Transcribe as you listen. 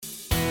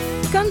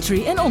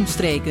Country en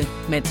omstreken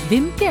met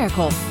Wim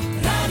Kerkhoff.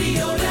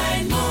 Radio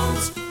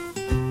Rijnmond.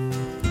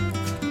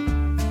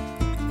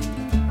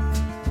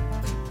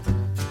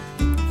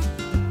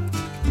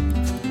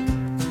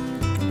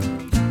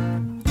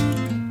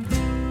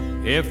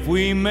 If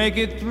we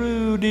make it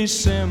through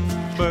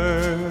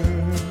December,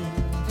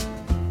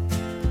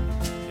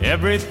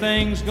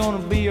 everything's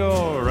gonna be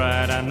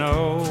alright, I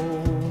know.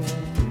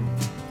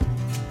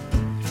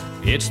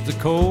 It's the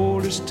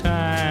coldest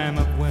time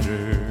of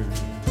winter,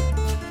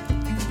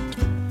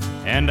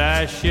 and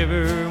I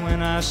shiver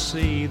when I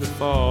see the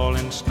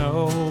falling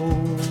snow.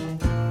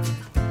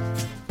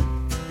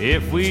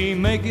 If we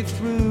make it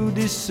through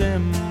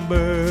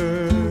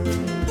December,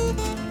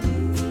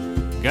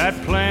 got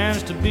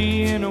plans to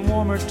be in a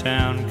warmer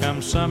town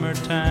come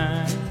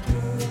summertime,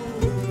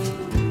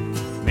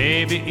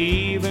 maybe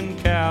even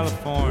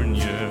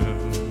California.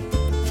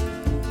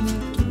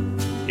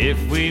 If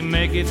we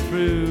make it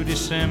through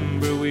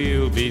December,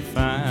 we'll be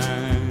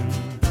fine.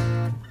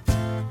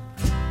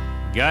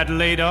 Got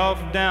laid off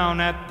down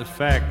at the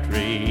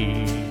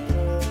factory,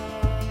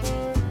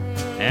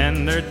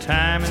 and their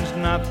timing's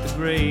not the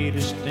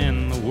greatest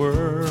in the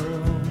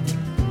world.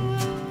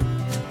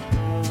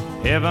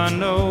 Heaven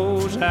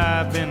knows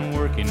I've been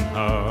working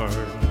hard.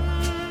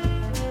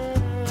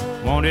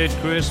 Wanted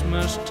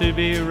Christmas to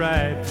be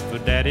right for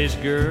Daddy's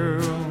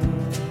girl.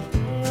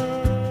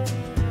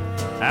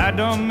 I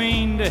don't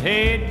mean to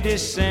hate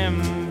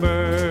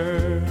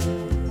December.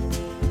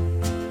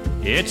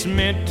 It's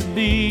meant to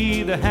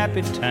be the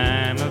happy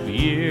time of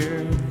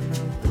year.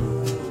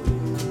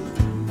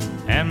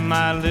 And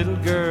my little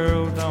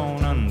girl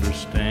don't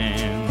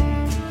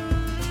understand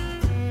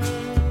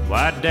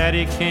why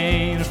Daddy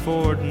can't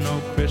afford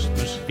no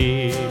Christmas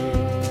here.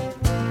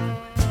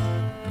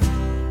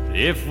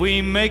 If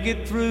we make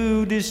it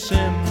through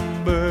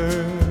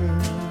December,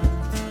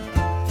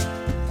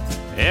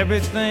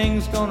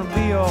 everything's gonna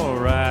be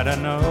alright, I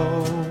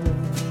know.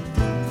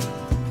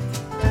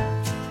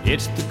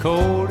 It's the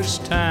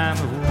coldest time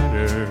of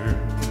winter,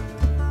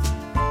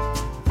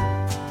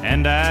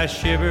 and I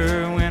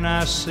shiver when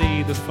I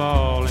see the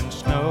falling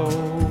snow.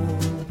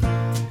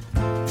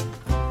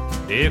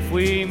 If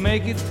we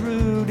make it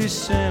through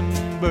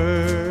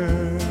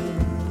December,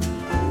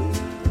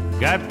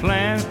 got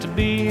plans to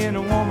be in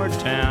a warmer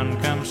town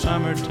come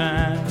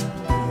summertime,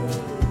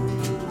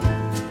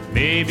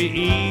 maybe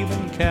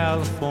even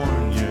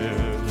California.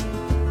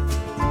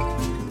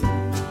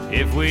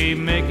 If we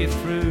make it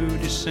through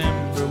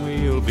December,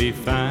 we'll be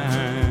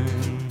fine.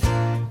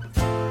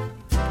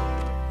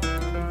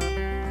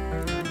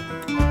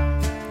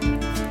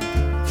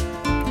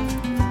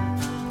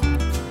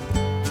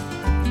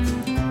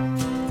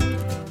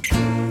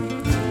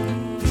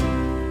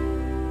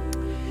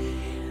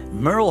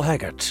 Merle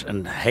Haggard,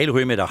 een hele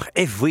goede middag.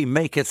 If we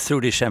make it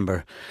through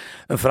December.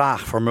 Een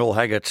vraag voor Merle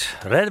Haggard.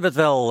 Redden we het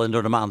wel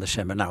door de maand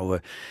december? Nou,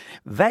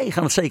 wij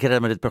gaan het zeker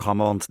redden met dit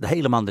programma, want de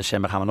hele maand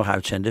december gaan we nog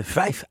uitzenden.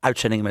 5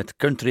 uitzendingen met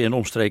country en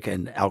omstreken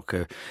en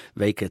elke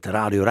week het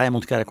Radio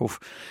Rijnmond Kerkhof.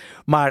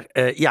 Maar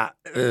 1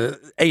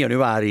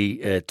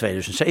 januari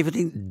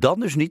 2017, dan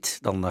dus niet.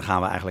 Dan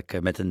gaan we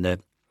eigenlijk met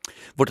een...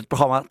 wordt het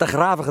programma te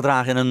graven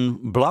gedragen in een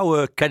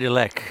blauwe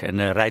Cadillac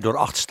en rijdt door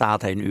 8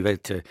 staten heen. U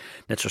weet,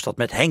 net zoals dat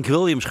met Hank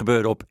Williams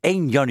gebeurde op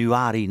 1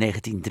 januari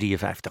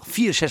 1953,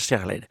 64 jaar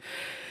geleden.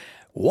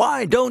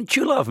 Why Don't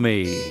You Love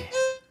Me?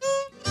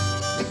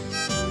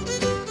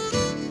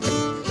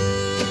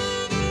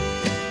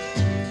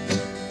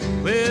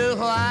 Well,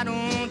 why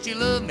don't you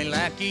love me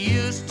like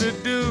you used to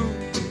do?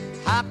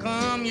 How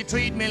come you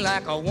treat me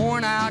like a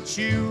worn-out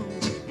shoe?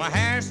 My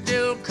hair's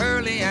still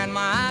curly and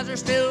my eyes are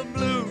still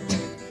blue.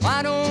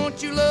 Why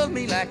don't you love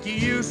me like you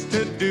used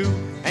to do?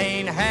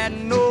 Ain't had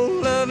no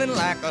loving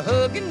like a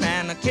hugging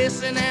and a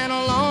kissing in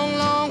a long,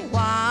 long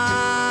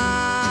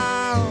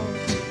while.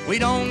 We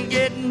don't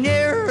get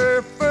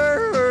nearer,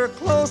 further,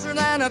 closer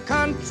than a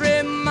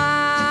country mile.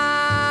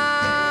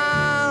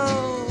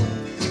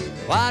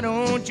 Why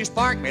don't you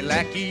spark me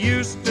like you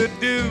used to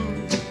do?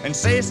 And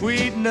say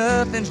sweet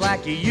nothings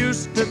like you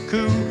used to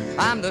coo.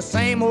 I'm the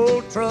same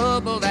old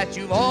trouble that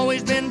you've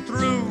always been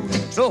through.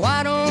 So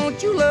why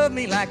don't you love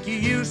me like you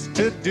used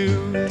to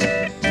do?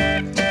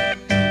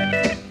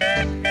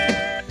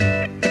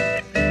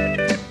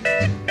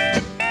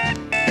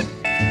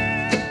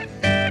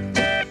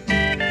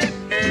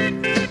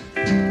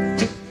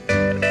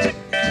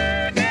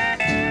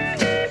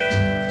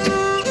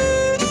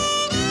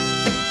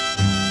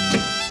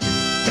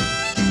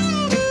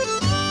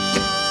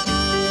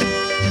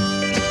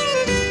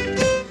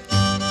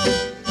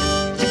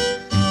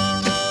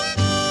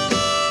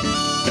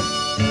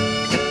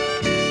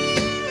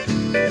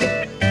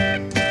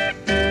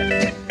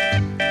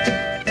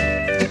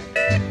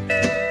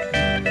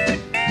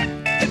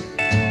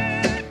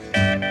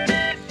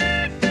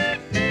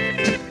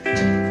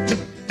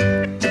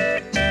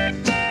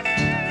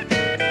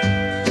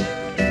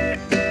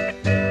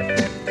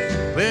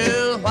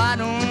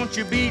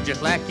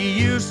 Just like you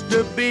used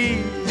to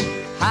be.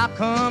 How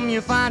come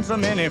you find so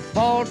many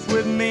faults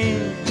with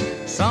me?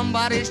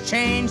 Somebody's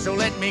changed, so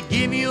let me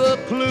give you a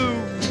clue.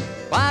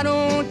 Why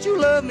don't you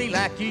love me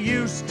like you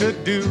used to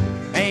do?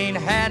 Ain't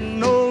had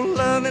no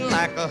loving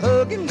like a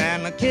hugging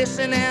and a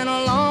kissing in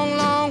a long,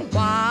 long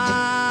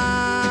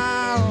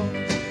while.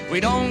 We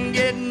don't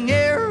get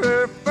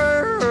nearer,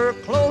 further,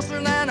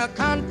 closer than a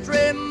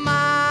country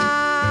mile.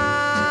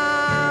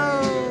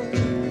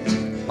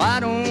 Why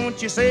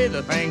don't you say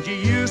the things you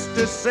used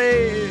to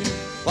say?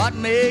 What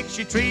makes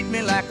you treat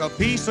me like a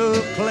piece of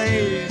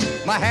clay?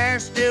 My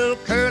hair's still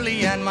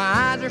curly and my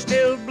eyes are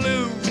still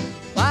blue.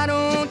 Why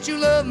don't you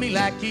love me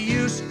like you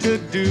used to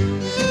do?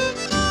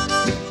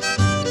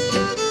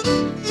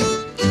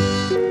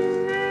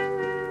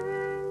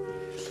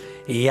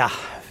 Ja,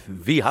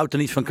 wie houdt er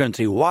niet van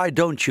country? Why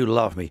don't you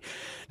love me?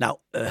 Nou,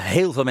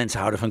 heel veel mensen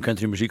houden van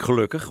countrymuziek,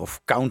 gelukkig.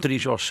 Of country,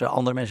 zoals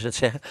andere mensen het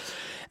zeggen.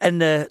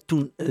 En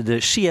toen de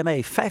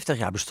CMA 50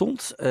 jaar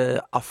bestond,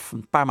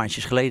 een paar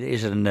maandjes geleden,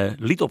 is er een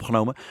lied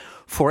opgenomen.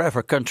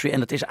 Forever Country. En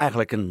dat is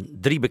eigenlijk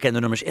 3 bekende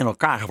nummers in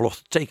elkaar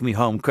gevlochten. Take Me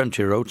Home,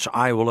 Country Roads,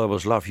 I Will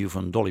Always Love You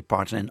van Dolly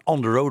Parton en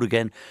On The Road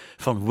Again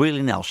van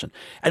Willie Nelson.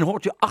 En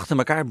hoort u achter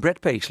elkaar Brad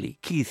Paisley,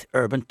 Keith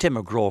Urban, Tim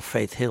McGraw,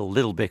 Faith Hill,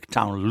 Little Big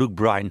Town, Luke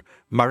Bryan,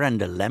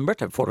 Miranda Lambert,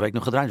 heb ik vorige week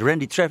nog gedraaid,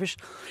 Randy Travis.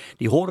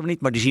 Die horen we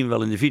niet, maar die zien we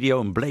wel in de video.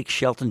 En Blake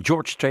Shelton,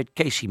 George Strait,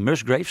 Casey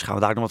Musgraves, gaan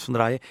we daar nog wat van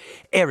draaien.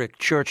 Eric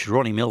Church,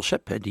 Ronnie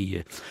Milsap,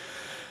 die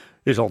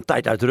is al een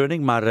tijd uit de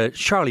running. Maar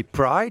Charlie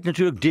Pride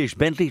natuurlijk, Dierks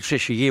Bentley,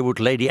 Trisha Yearwood,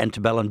 Lady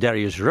Antebellum,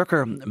 Darius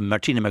Rucker,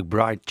 Martina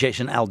McBride,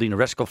 Jason Aldean,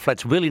 Rascal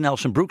Flatts, Willie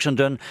Nelson, Brooks and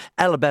Dunn,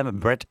 Alabama,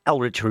 Brett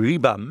Eldridge,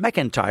 Reba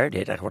McEntire, die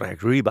heet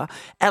eigenlijk Reba,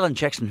 Alan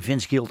Jackson,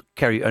 Vince Gill,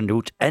 Carrie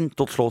Underwood en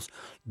tot slot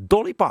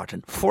Dolly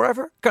Parton,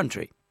 Forever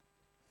Country.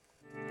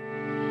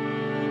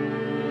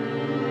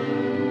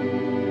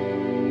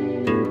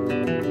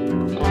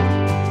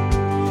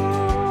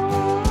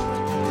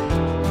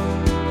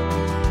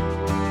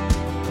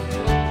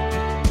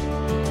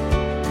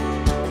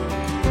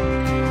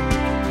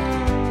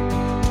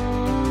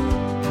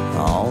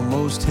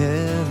 Almost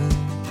heaven,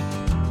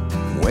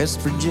 West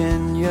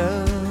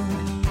Virginia,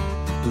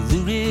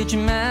 Blue Ridge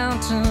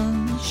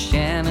Mountains,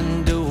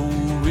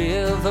 Shenandoah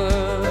River.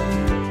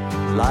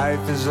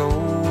 life is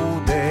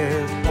old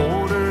there,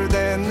 older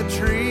than the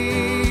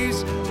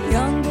trees,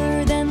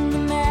 younger than the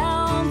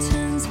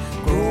mountains,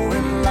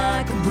 growing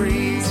like a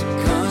breeze.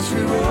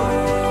 Country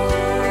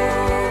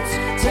roads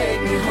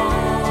take me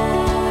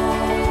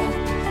home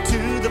to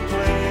the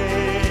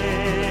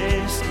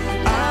place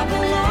I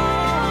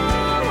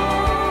belong.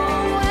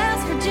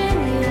 West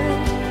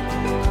Virginia,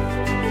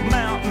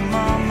 Mountain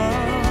mama,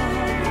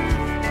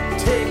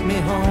 take me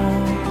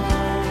home.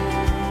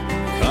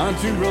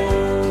 Country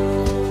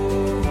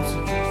roads,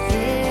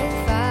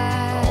 if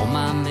I All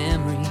my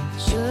memories,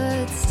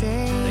 should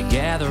stay, they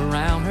gather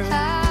round her.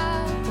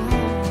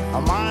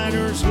 a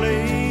miner's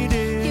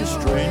lady,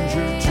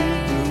 stranger to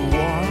blue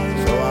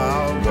water. So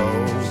I'll go,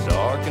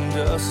 dark and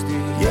dusty,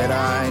 yet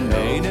I know,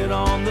 painted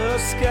on the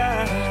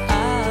sky,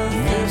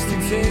 misty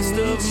taste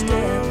of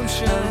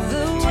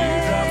moonshine,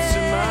 teardrops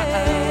in my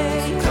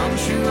eyes.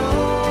 Country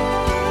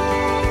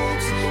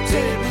roads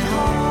take me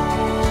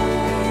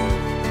home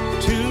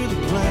to the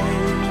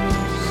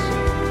place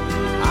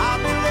I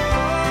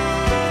belong.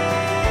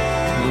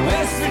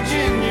 West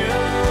Virginia,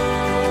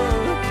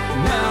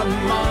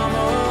 Mountain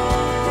Mama,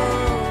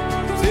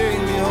 take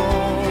me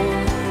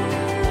home.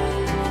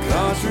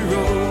 Country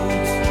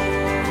roads,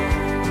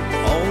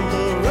 on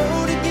the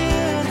road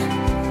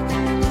again,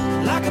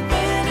 like a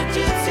band of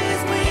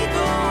gypsies we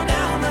go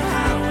down the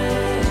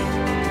highway.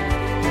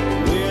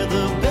 We're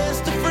the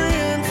best of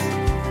friends,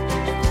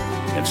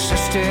 And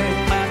sister,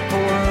 let the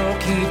world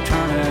keep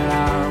turning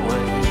our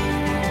way.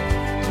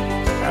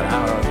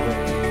 Our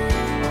way.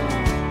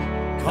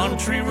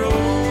 country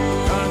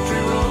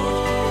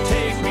road,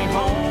 take me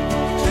home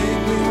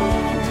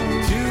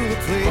to the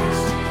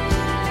place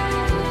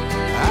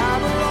I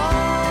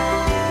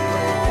belong.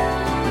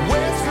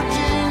 West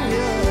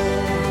Virginia,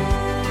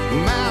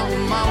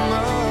 Mountain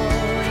Mama,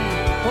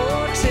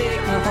 Oh,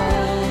 take me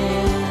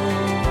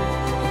home,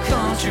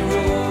 country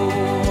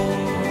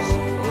roads.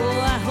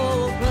 Oh, I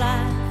hope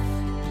life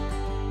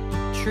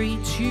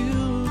treats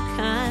you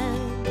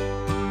kind,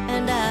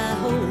 and I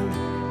hope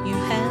you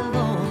have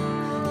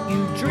all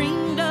you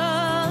dreamed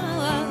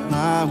of.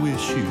 I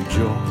wish you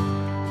joy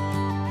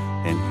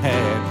and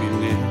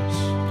happiness.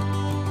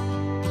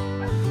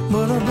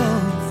 But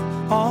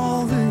above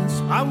all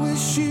this, I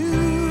wish you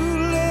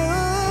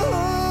love.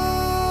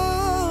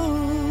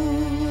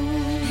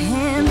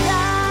 and I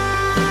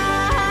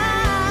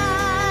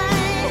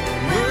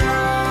will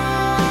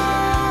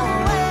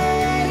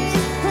always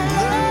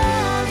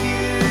love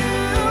you.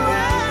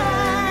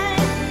 I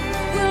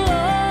will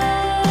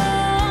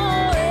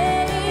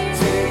always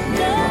Take me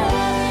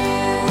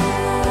love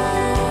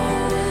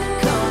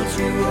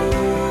Country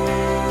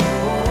roads,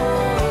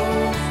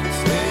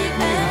 take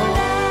me home.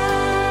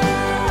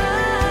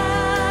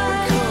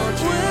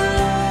 Country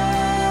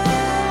roads,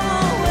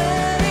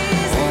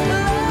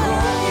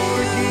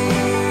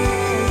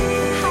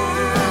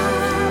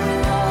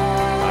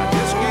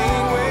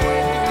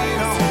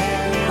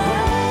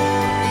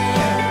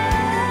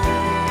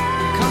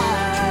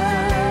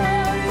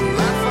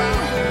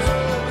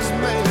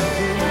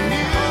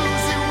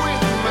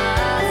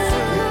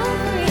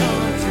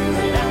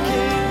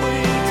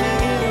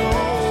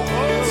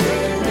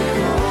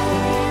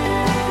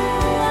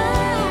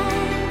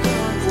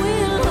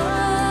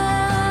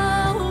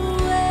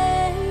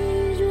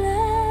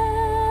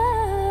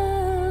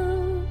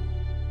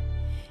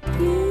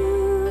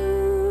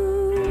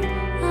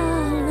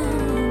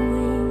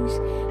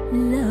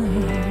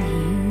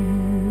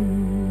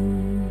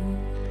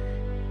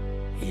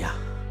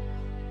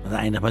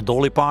 eindigt met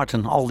Dolly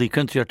Parton. Al die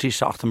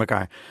countryartiesten achter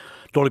elkaar.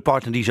 Dolly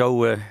Parton die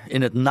zo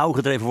in het nauw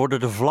gedreven wordt door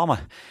de vlammen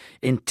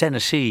in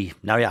Tennessee.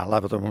 Nou ja,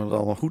 laten we het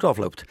allemaal goed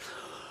afloopt.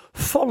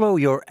 Follow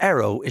Your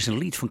Arrow is een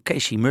lied van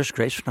Casey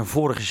Musgraves van haar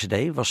vorige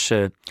cd. Was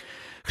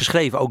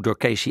geschreven ook door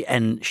Casey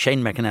en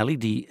Shane McAnally,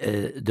 die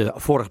de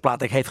vorige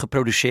plaat heeft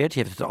geproduceerd.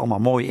 Die heeft het allemaal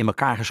mooi in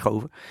elkaar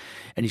geschoven.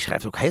 En die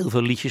schrijft ook heel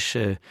veel liedjes,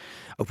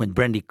 ook met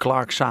Brandy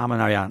Clark samen.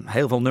 Nou ja,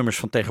 heel veel nummers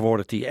van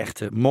tegenwoordig die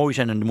echt mooi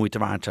zijn en de moeite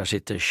waard. Daar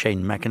zit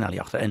Shane McAnally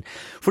achter. En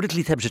voor dit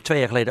lied hebben ze 2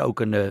 jaar geleden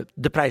ook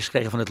de prijs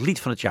gekregen van het lied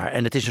van het jaar.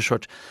 En het is een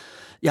soort,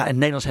 ja, in het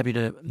Nederlands heb je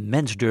de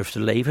Mens durft te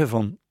leven.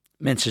 Van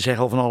mensen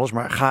zeggen al van alles,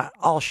 maar ga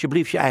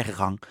alsjeblieft je eigen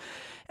gang.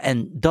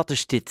 En dat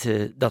is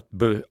dat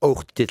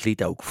beoogt dit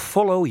lied ook.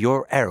 Follow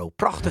Your Arrow.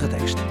 Prachtige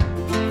tekst.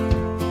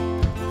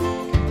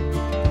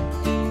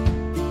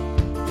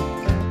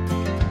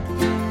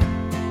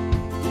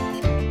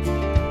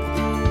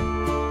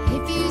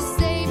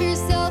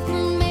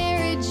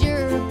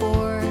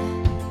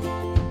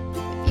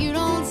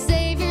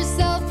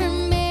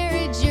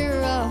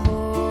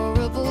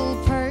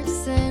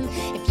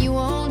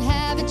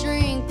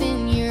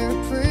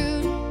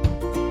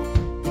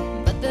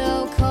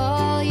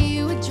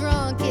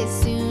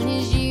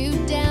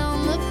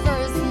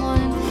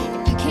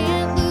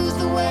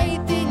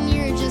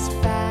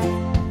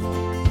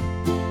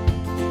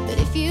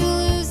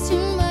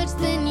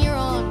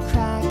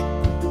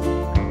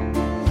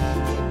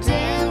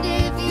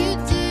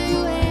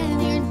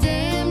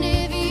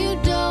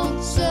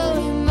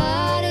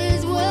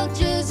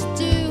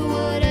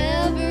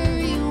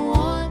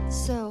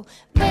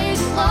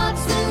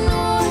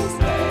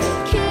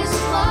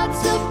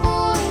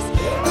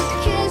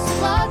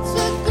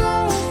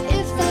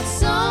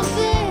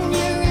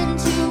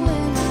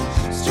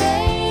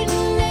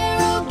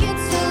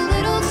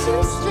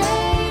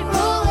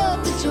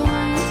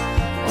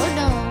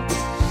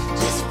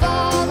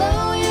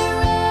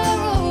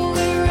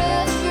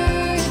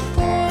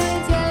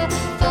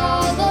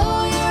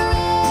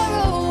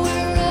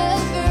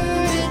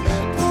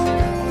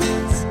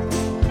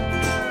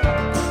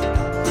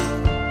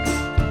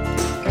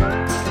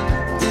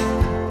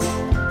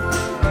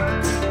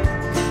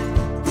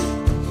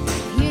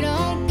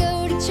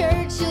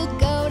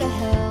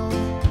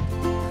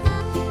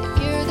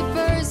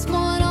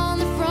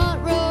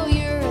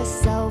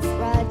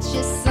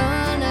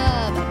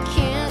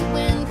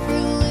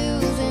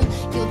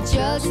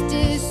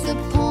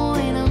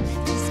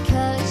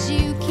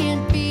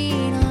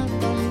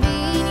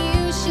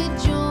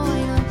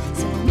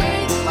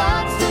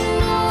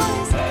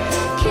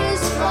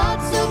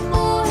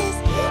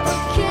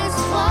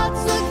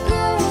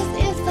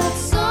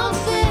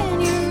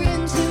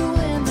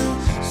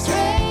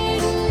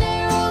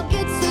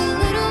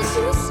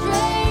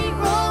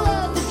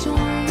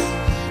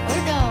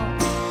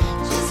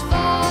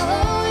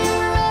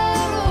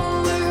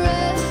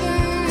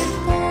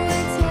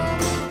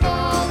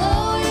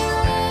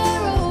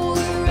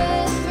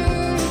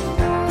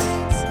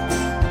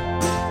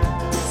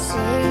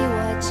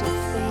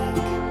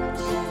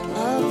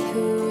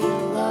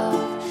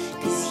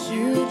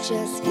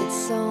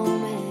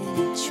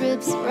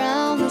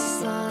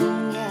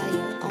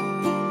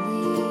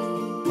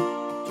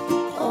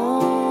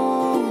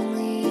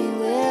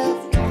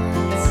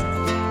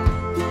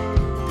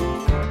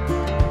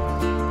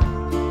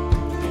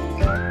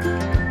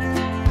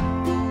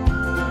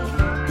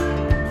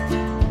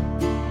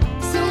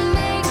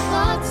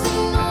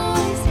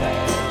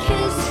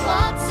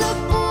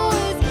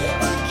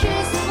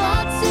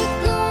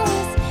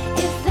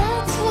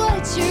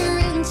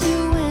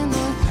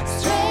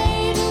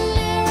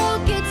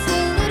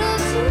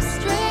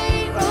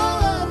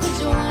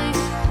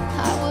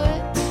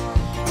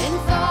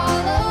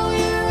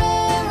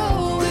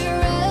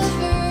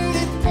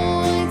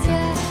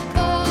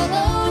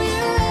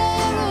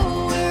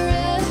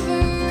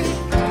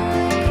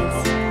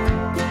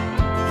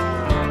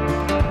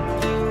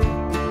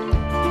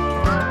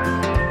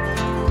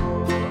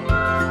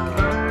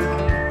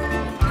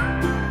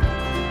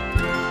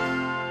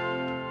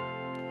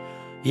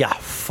 Ja,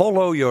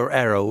 Follow Your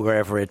Arrow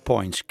Wherever It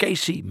Points.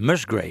 Casey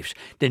Musgraves.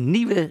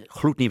 De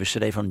gloednieuwe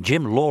cd van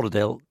Jim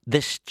Lauderdale,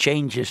 This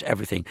Changes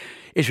Everything.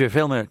 Is weer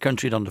veel meer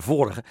country dan de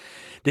vorige.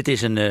 Dit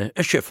is een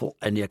shuffle.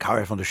 En ik hou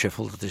ervan de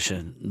shuffle. Dat is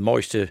een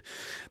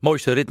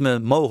mooiste ritme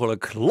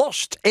mogelijk.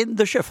 Lost in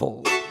the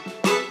Shuffle.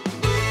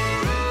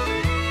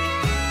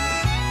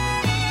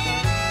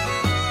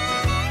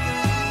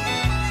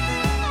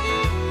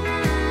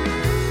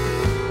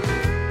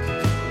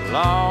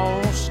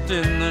 Lost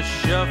in the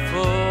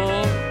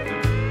shuffle,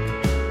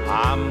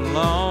 I'm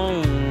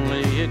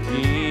lonely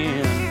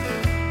again.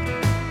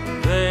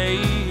 They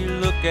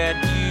look at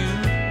you,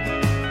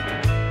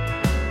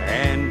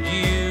 and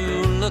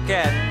you look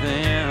at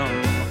them.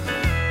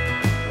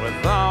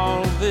 With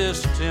all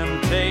this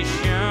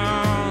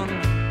temptation,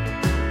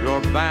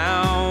 you're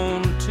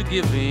bound to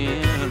give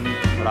in.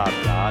 But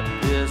I've got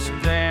this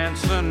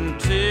dance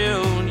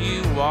until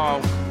you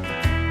walk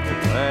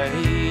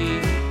away.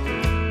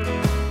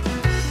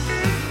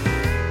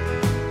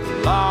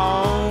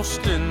 Lost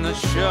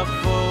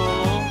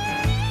shuffle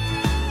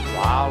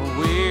while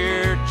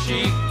we're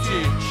cheek to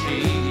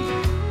cheek.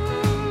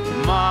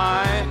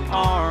 My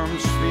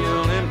arms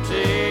feel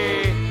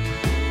empty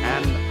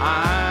and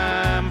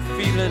I'm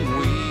feeling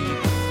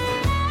weak.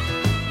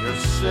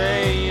 You're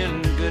saying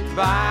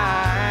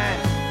goodbye,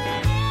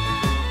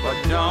 but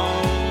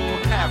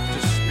don't have to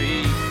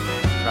speak.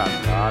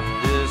 I've got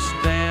this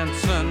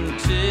dance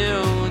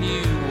until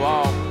you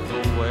walk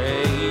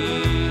away.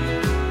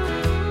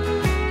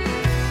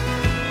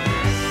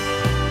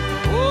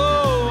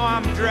 Oh,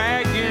 I'm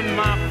dragging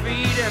my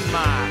feet and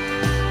my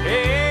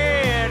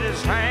head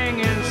is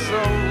hanging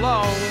so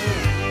low.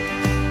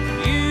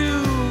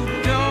 You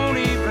don't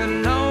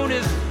even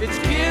notice it's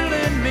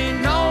killing me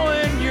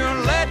knowing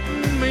you're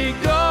letting me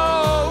go.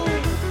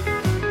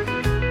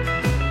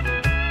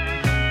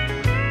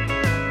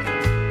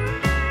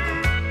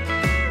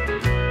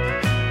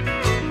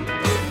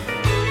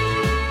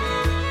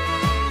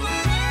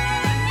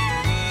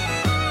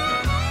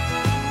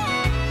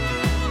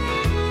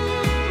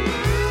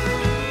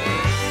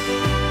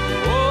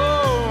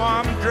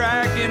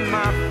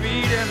 My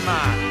feet and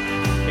my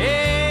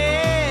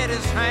head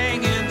is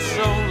hanging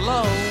so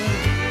low.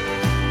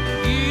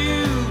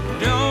 You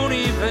don't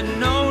even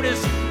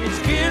notice it's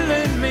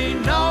killing me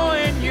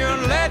knowing you're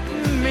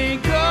letting me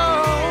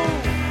go.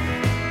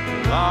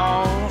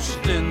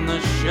 Lost in the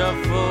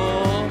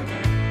shuffle,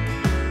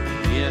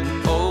 in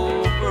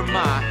over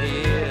my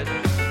head.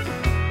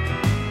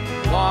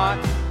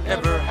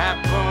 Whatever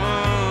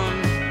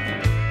happened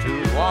to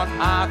what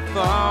I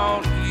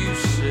thought you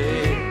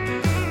said?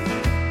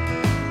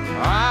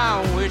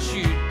 I wish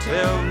you'd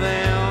tell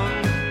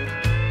them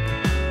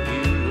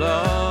you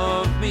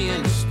love me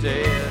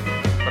instead.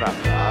 But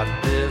I've got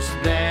this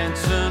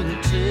dance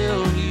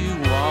until you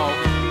walk.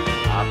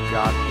 I've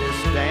got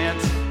this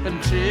dance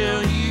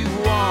until you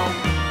walk.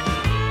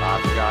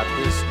 I've got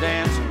this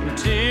dance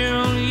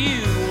until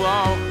you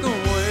walk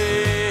away.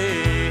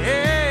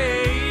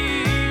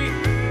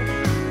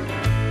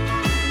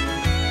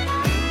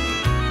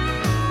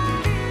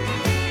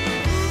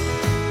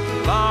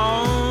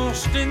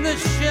 Lost in the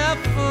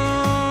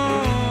shuffle,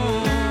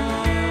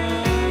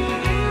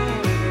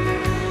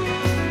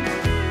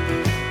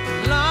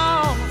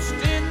 lost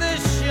in the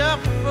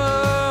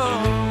shuffle.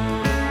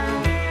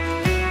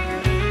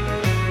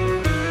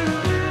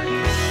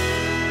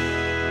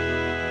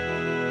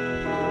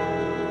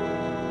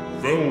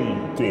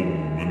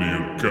 Welkom,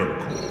 meneer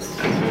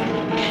Kerkhoff.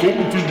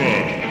 Komt u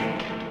maar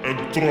en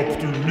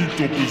trapt u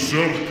niet op de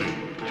zerken.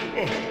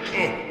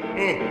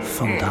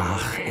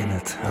 Vandaag in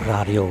het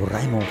Radio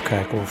Rijnmond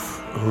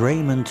Kerkhof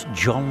Raymond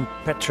John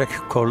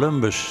Patrick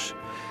Columbus.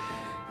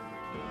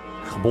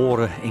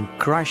 Geboren in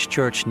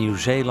Christchurch,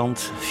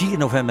 Nieuw-Zeeland, 4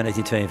 november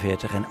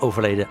 1942 en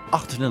overleden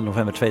 28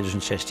 november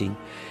 2016.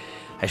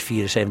 Hij is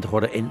 74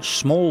 geworden in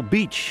Small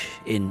Beach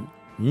in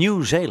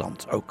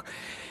Nieuw-Zeeland ook.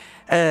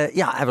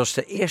 Hij was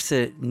de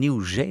eerste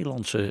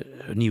Nieuw-Zeeuwse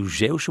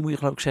moet je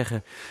geloof ik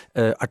zeggen,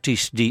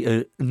 artiest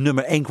die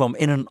nummer 1 kwam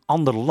in een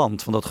ander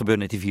land. Want dat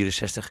gebeurde in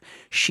 1964.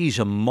 She's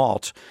a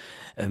Mod.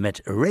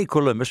 Met Ray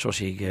Columbus, zoals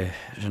hij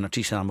zijn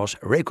artiestennaam was.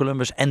 Ray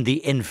Columbus and the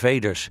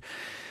Invaders.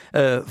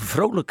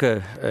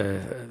 Vrolijke,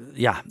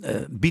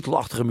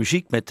 Beatle-achtige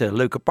muziek met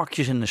leuke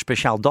pakjes en een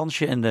speciaal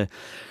dansje. En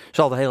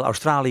ze hadden heel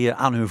Australië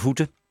aan hun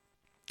voeten.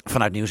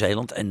 Vanuit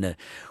Nieuw-Zeeland. En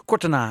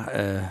kort daarna,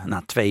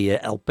 na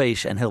 2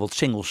 LP's en heel wat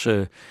singles,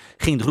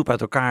 ging de groep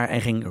uit elkaar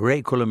en ging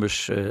Ray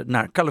Columbus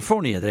naar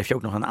Californië. Daar heeft hij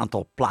ook nog een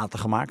aantal platen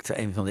gemaakt.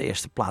 Een van de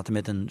eerste platen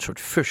met een soort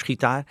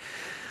fuzz-gitaar.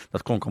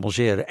 Dat klonk allemaal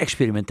zeer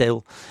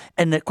experimenteel.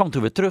 En kwam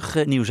toen weer terug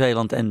in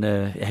Nieuw-Zeeland en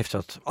heeft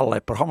dat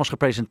allerlei programma's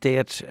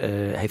gepresenteerd.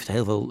 Heeft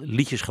heel veel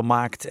liedjes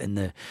gemaakt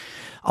en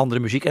andere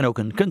muziek. En ook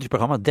een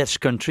countryprogramma, That's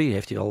Country,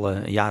 heeft hij al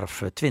een jaar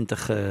of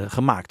 20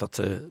 gemaakt,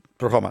 dat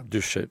programma.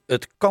 Dus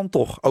het kan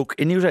toch, ook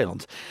in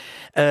Nieuw-Zeeland.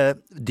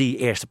 Die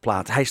eerste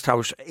plaat. Hij is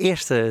trouwens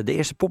de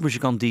eerste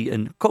popmuzikant die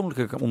een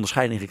koninklijke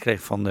onderscheiding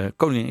gekregen van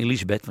koningin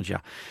Elizabeth. Want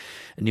ja,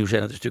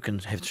 Nieuw-Zeeland is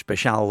natuurlijk heeft een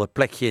speciaal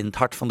plekje in het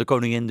hart van de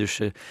koningin. Dus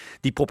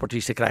die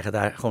popartiesten krijgen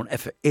daar gewoon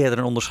even eerder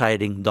een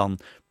onderscheiding dan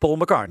Paul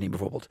McCartney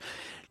bijvoorbeeld.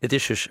 Dit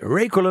is dus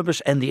Ray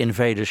Columbus and the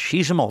Invaders,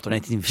 She's a Mod in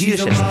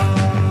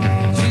 1964.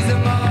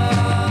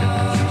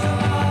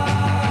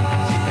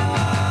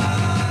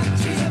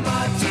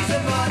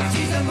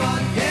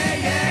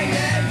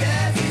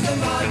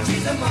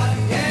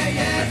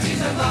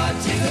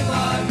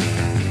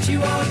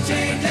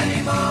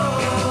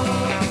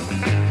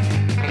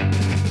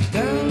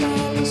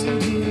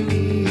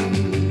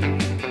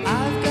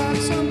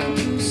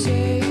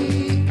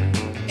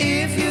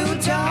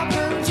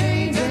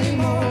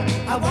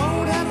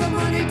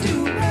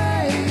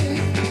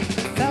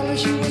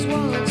 She was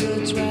once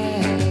a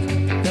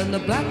trap.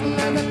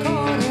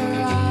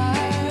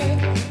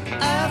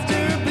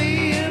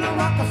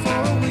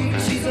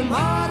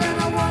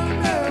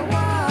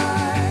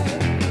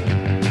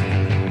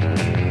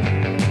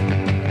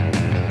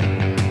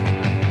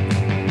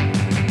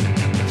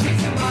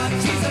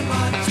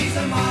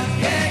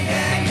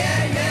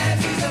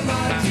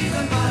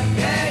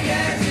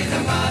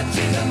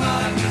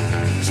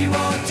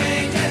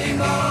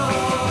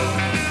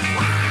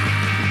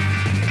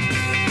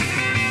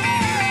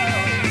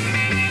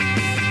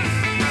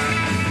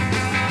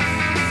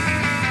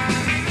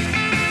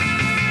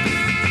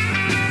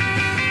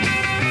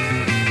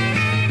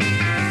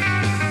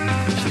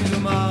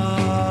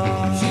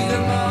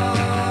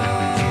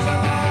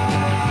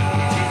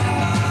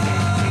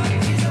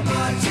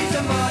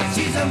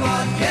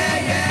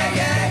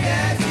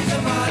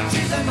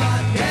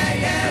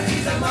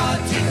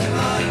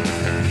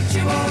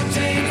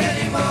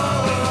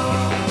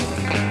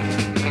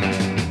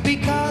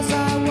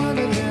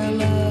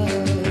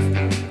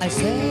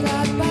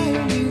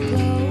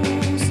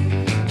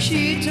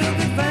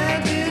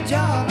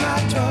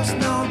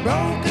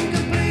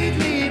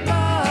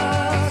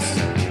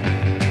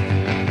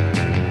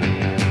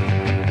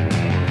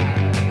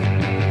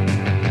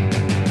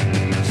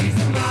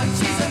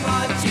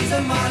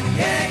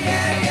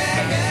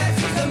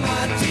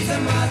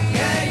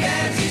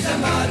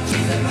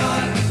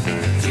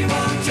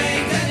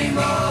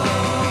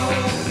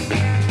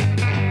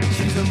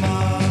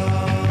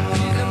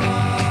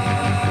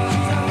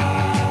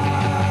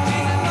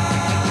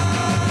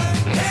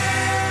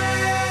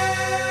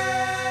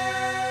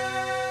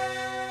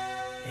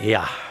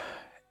 Ja,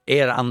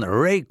 eer aan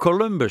Ray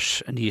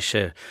Columbus. En die is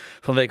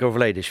van de week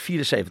overleden, is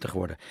 74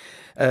 geworden.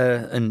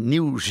 Een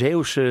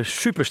Nieuw-Zeeuwse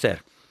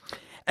superster.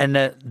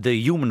 En The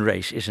Human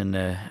Race is een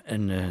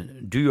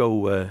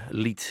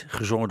duo-lied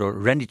gezongen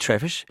door Randy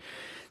Travis.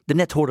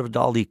 Daarnet hoorden we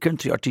al die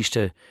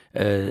country-artiesten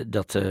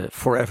dat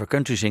Forever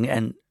Country zingen.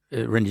 En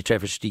Randy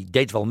Travis die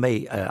deed wel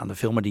mee aan de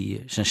film, maar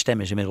zijn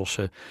stem is inmiddels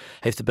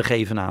heeft het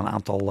begeven na een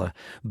aantal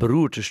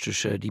beroertes.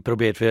 Dus die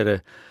probeert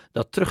weer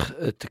dat terug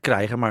te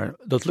krijgen, maar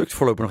dat lukt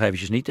voorlopig nog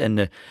eventjes niet.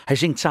 En hij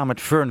zingt samen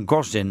met Vern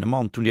Gosdin, een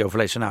man toen die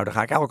overleed. Nou, daar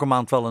ga ik elke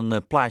maand wel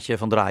een plaatje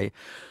van draaien.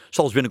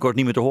 Zal dus binnenkort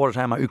niet meer te horen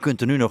zijn, maar u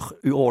kunt er nu nog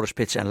uw oren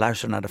spitsen en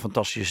luisteren naar de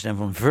fantastische stem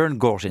van Vern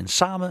Gosdin.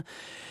 Samen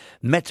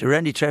met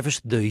Randy Travis,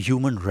 The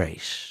Human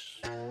Race.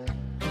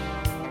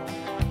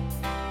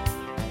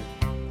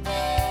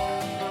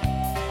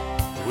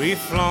 We've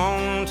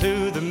flown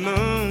to the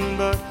moon,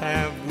 but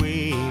have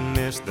we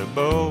missed the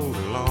boat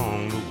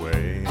along the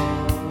way?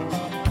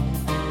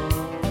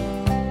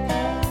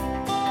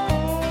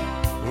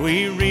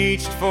 We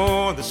reached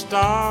for the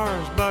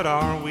stars, but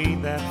are we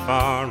that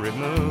far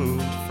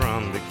removed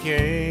from the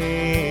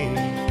cave?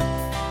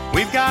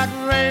 We've got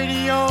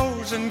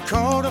radios and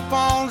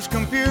code-upon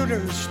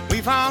computers.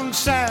 We found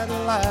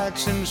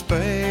satellites in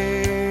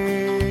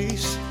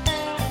space.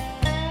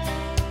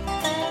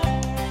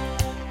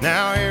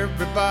 Now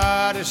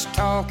everybody's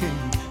talking,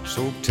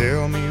 so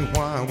tell me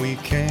why we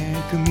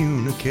can't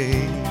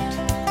communicate.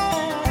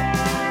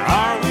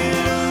 Are we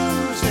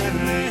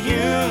losing the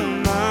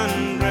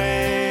human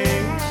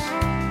race?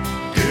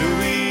 Do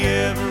we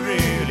ever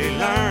really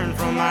learn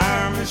from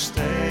our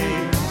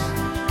mistakes?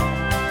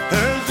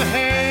 Who's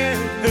ahead?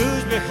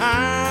 Who's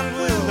behind?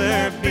 Will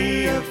there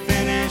be a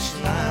finish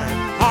line?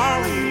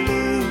 Are we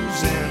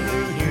losing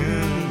the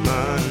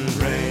human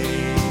race?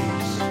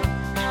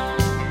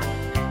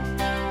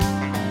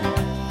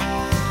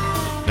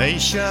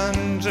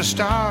 Nations are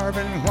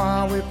starving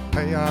while we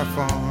pay our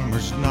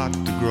farmers not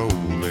to grow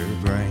their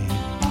grain.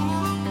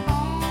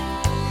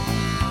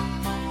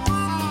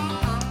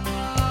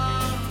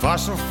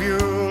 Fossil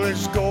fuel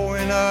is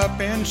going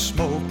up in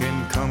smoke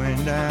and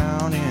coming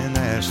down in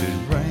acid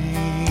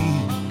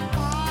rain.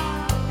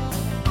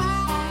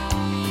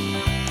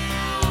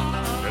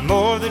 The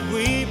more that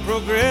we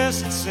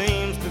progress, it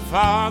seems the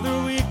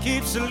farther we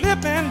keep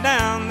slipping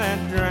down that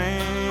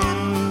drain.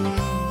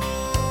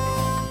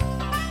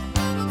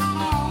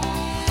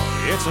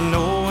 It's a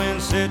no-win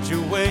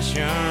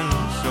situation,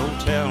 so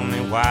tell me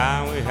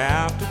why we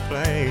have to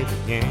play the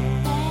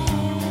game.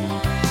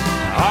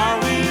 Are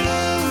we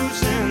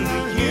losing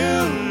the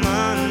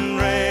human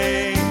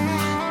race?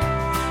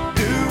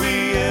 Do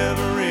we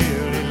ever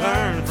really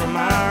learn from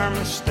our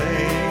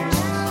mistakes?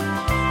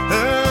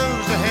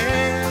 Who's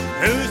ahead?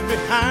 Who's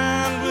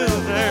behind?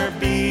 Will there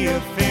be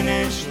a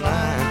finish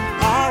line?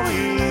 Are we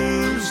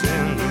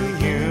losing the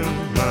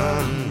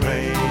human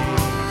race?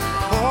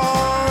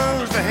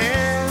 Who's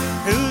ahead?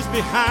 Who's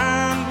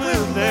behind?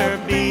 Will there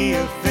be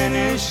a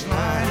finish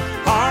line?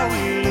 Are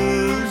we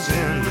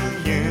losing the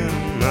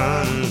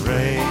human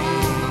race?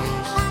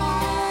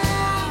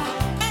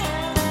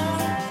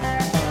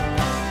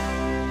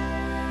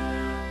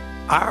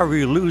 Are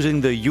we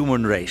losing the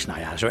human race? Nou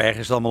ja, zo erg is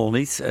het allemaal nog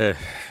niet.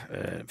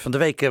 Van de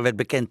week werd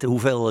bekend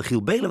hoeveel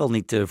Giel Belen wel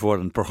niet voor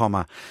een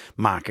programma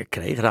maken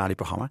kreeg,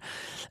 radioprogramma.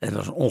 Dat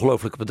was een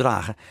ongelooflijke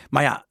bedragen.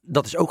 Maar ja,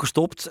 dat is ook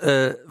gestopt.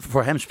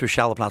 Voor hem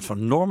speciale plaats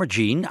van Norma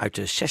Jean uit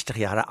de 60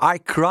 jaren. I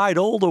cried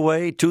all the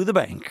way to the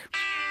bank.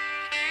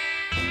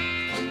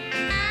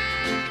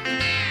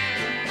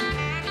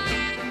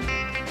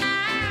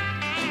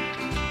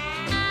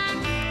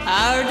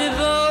 Our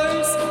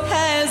divorce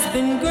has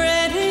been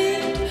granted.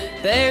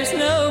 There's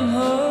no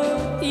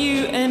more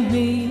you and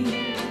me.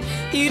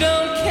 You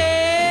don't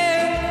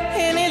care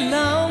any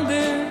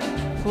longer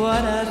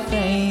what I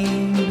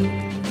think.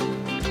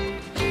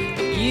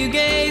 You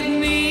gave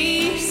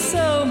me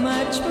so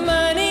much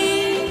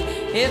money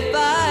if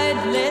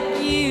I'd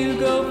let you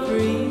go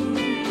free.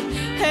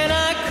 And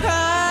I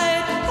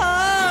cried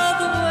all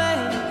the way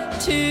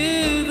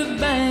to the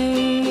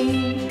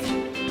bank.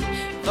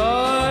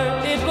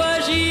 For it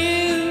was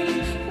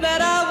you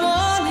that I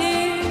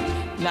wanted,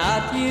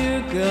 not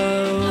your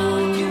gold.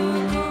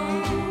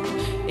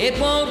 It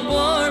won't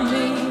warm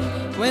me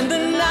when the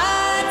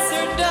nights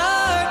are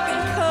dark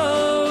and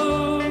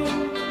cold.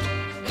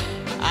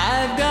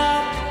 I've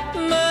got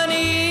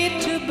money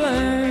to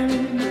burn,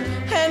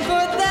 and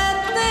for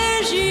that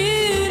there's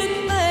you to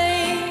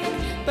thank.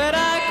 But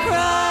I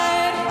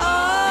cried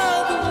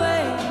all the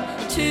way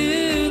to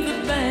the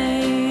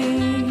bank.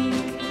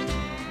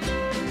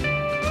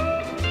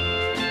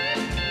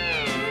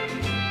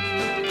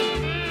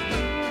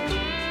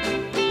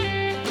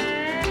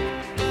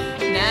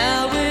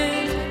 Now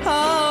with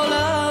all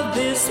of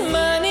this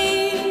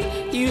money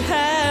you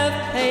have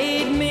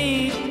paid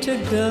me to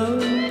go,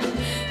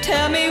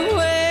 tell me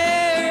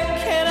where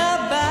can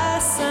I buy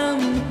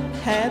some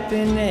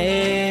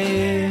happiness?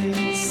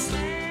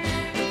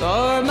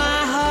 For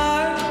my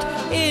heart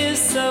is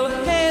so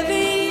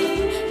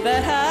heavy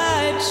that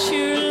I'd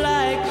sure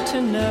like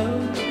to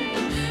know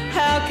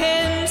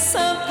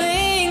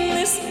something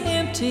this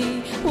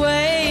empty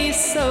weighs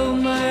so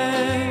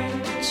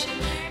much.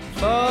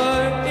 For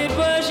it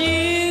was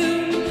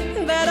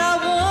you that I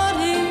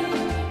wanted,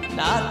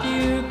 not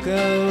your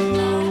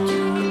gold.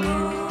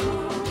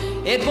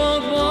 It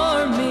won't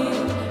warm me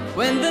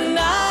when the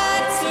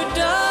nights are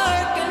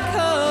dark and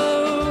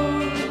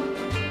cold.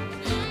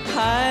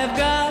 I've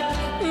got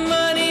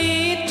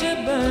money to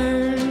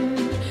burn,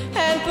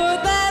 and for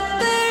that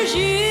there's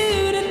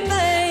you to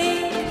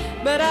thank.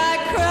 But I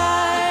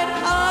cried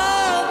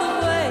all the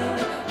way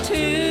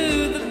to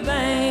the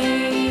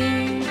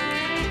bank.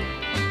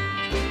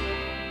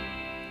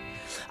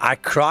 I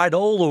cried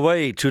all the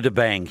way to the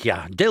bank.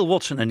 Ja, Dale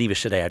Watson, een nieuwe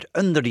cd uit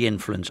Under the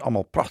Influence.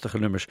 Allemaal prachtige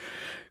nummers.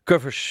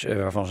 Covers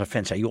waarvan zijn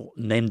fans zeiden, joh,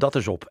 neem dat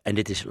eens op. En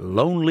dit is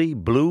Lonely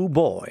Blue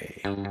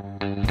Boy.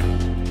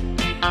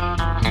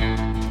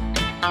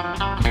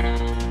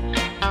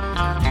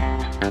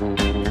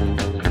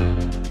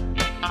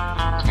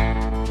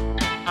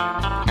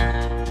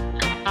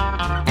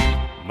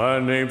 My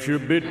name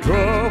should be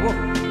trouble.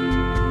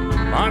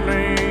 My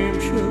name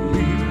should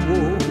be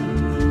woe.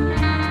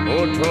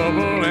 Oh,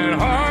 trouble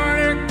and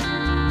heartache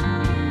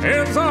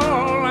is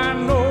all I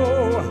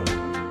know.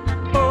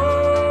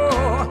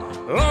 Oh,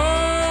 lonely,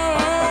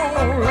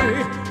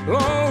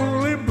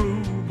 lonely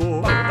blue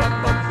boy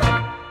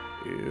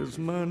is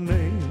my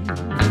name.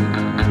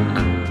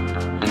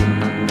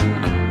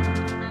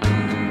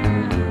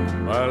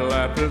 My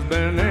life has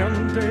been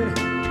empty.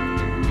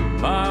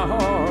 My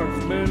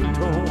heart's been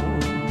torn.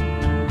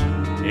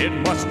 It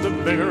must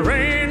have been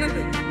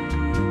raining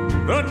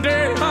the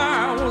day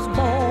I was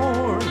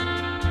born.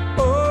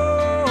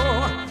 Oh,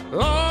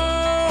 lonely,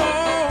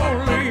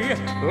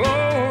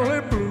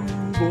 lonely blue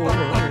boy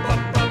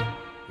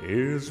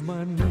is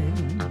my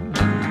name.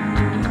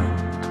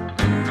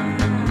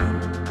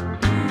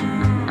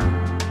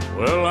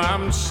 Well,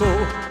 I'm so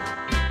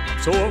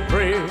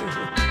afraid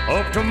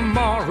of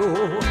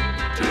tomorrow,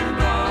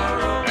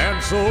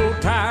 and so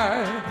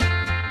tired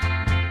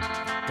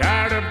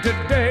of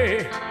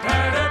today.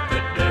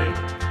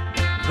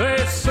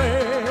 They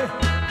say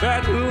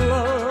that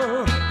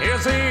love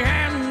is the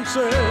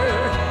answer,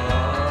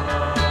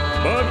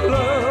 but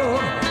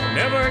love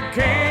never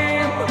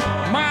came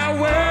my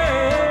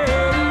way.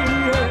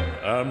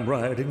 I'm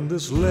writing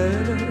this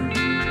letter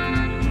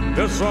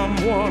to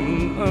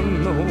someone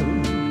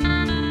unknown.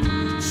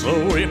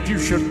 So if you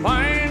should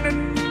find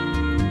it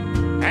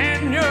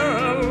and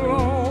you're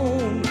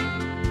alone,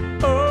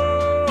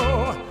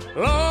 oh,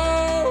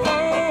 lonely,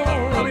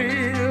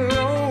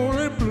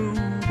 lonely blue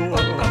boy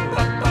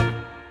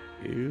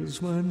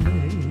is my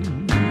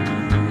name.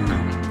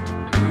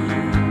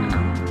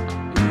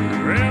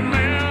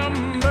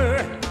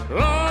 Remember,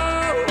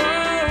 lonely,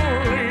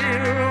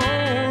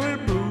 lonely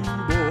blue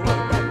boy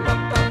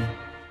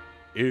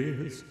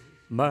is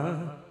my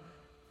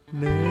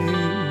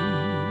name.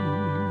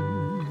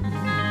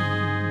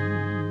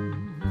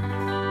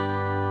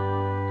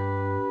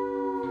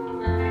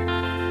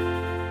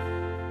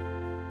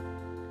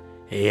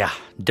 Ja,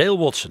 Dale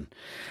Watson.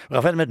 We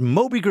gaan verder met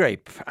Moby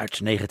Grape uit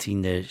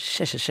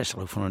 1966,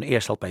 ook van hun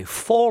eerste LP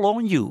Fall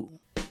on You.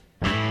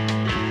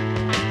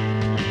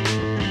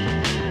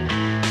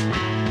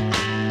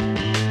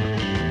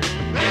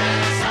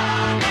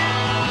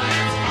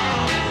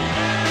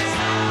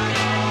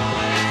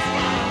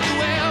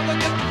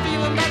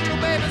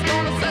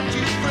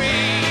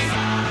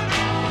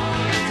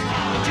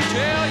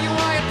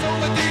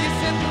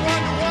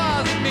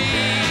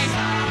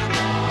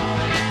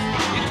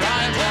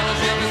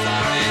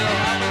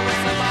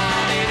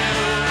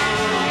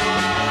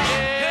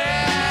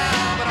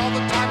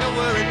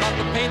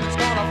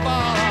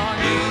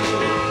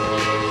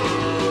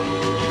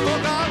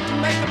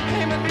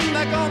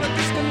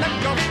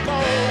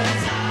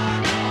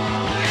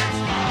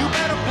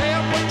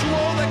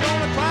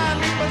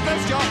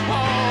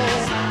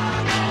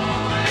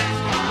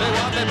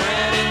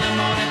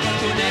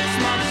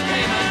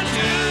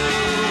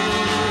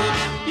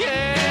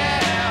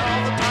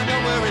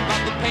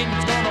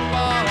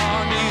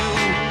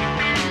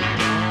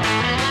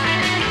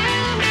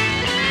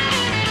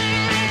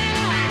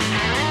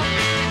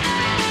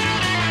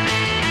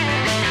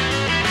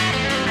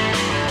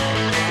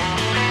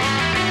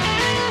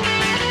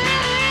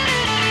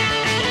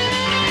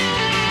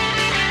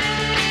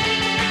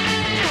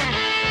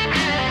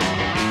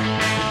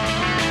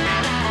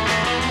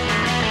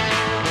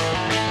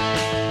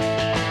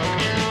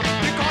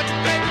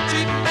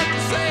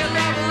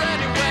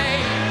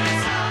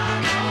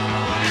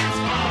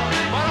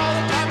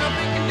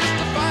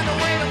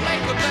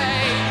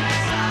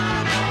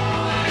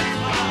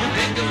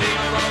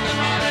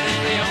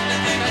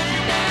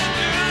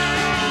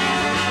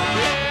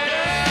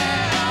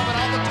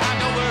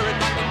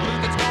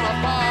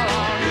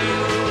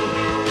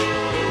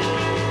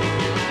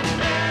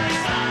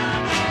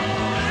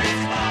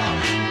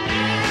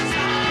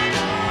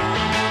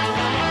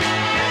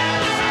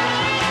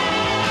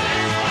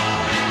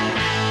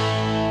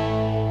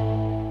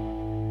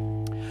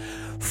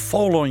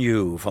 Fall on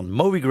You van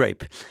Moby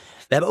Grape.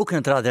 We hebben ook in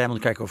het Radio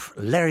Kerkhof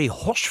Larry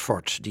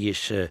Hosford. Die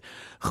is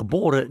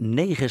geboren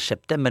 9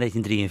 september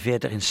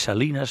 1943 in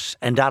Salinas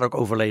en daar ook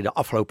overleden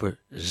afgelopen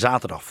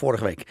zaterdag,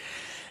 vorige week.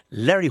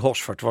 Larry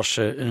Hosford was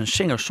een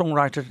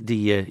singer-songwriter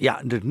die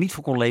er niet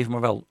voor kon leven,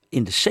 maar wel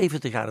in de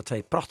 70 jaren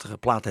 2 prachtige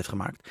platen heeft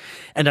gemaakt.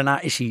 En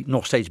daarna is hij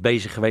nog steeds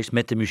bezig geweest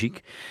met de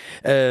muziek.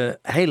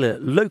 Hele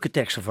leuke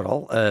teksten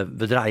vooral.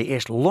 We draaien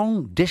eerst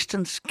Long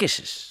Distance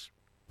Kisses.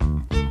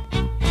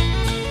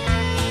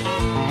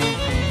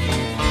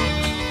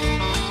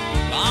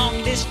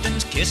 Long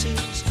distance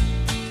kisses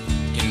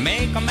can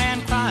make a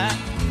man cry.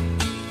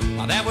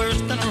 Well, they're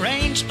worse than a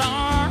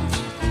rainstorm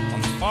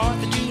on the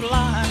 4th of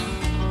July.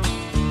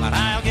 But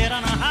I'll get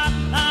on a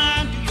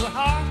hotline to your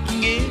heart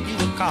and give you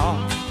a call.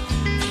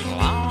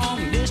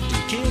 Long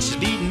distance kisses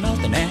be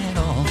nothing at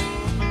all.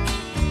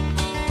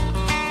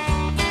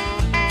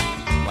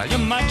 Well, you're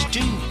much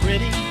too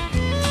pretty,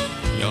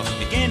 you're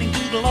beginning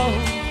to glow.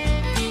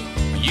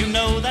 You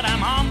know that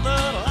I'm on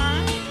the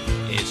line,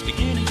 it's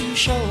beginning to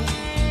show.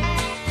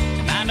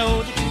 And I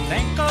know that you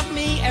think of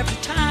me every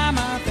time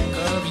I think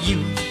of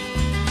you.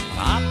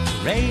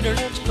 Operator,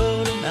 let's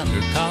put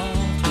another call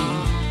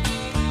through.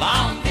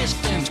 Long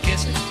distance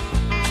kisses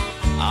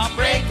are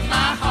breaking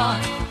my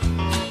heart.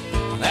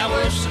 They're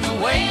worse than the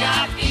way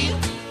I feel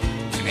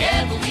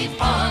whenever we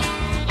part.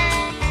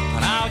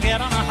 But I'll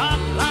get on a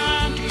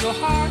hotline to your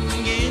heart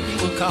and give you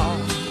a call.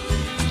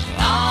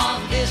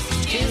 Long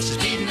distance kisses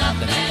be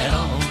nothing at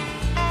all.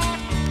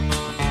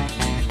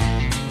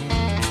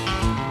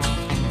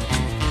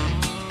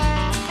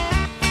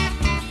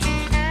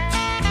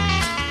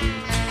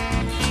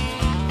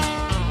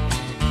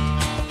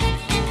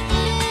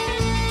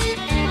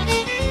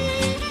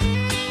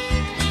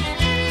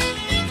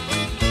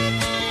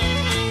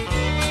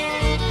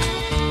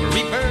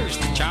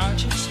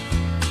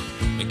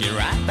 Get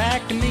right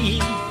back to me,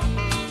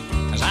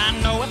 'cause I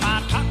know if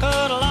I talk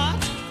a lot,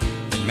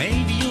 then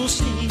maybe you'll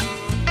see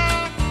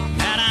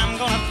that I'm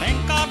gonna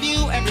think of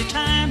you every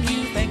time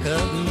you think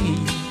of me.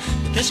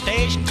 But this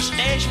station to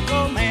station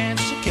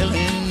romance is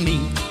killing me.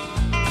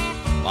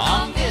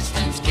 Long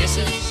distance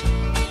kisses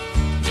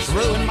just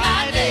ruin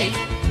my day.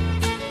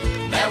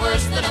 They're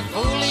worse than a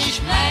foolish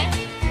man,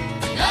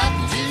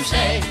 nothing to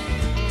say.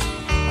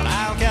 But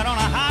I'll get on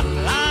a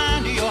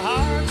hotline to your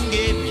heart and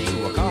give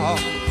you a call.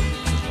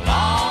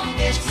 Long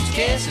distance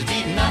kisses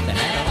be nothing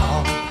at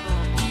all.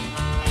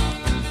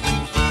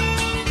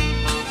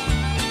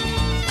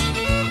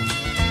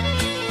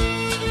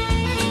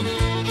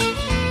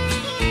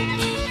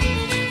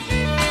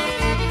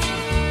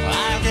 Well,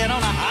 I'll get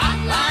on a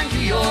hotline to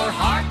your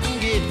heart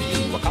and give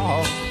you a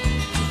call.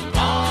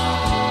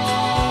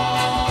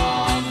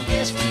 Long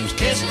distance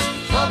kisses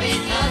will be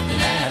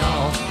nothing at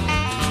all.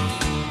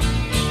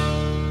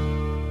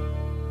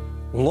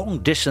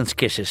 Long Distance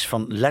Kisses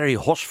van Larry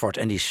Hosford.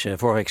 En die is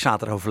vorige week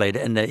zaterdag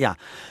overleden. En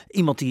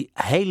iemand die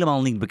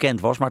helemaal niet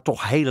bekend was, maar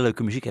toch hele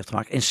leuke muziek heeft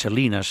gemaakt. In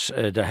Salinas,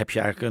 daar heb je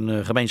eigenlijk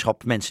een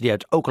gemeenschap mensen die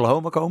uit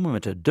Oklahoma komen.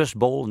 Met de Dust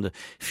Bowl en de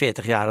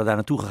 40 jaren daar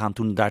naartoe gegaan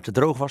toen het daar te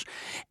droog was.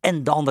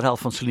 En de andere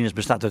helft van Salinas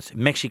bestaat uit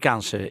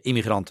Mexicaanse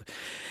immigranten.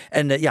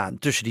 En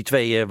tussen die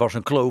twee was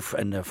een kloof.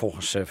 En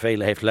volgens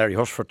velen heeft Larry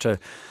Hosford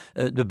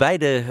de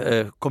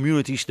beide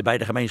communities, de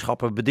beide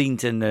gemeenschappen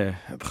bediend en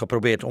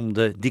geprobeerd om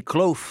die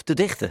kloof te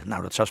dichten.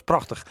 Nou, dat is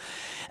prachtig.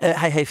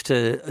 Hij heeft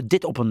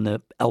dit op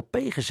een LP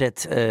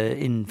gezet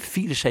in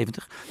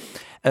 74.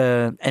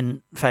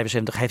 En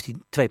 75 heeft hij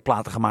 2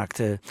 platen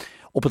gemaakt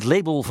op het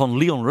label van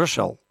Leon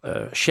Russell,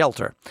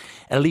 Shelter.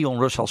 En Leon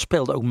Russell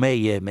speelde ook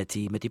mee met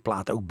die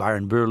platen. Ook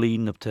Byron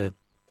Berlin op de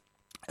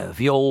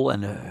viool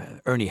en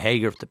Ernie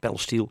Hager op de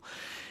pedalsteel.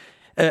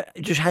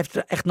 Dus hij heeft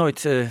er echt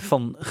nooit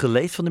van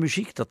geleefd van de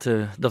muziek.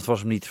 Dat was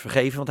hem niet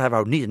vergeven, want hij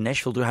wou niet in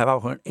Nashville doen. Hij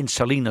wou gewoon in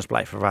Salinas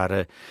blijven, waar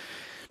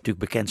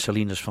natuurlijk bekend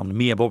Salinas van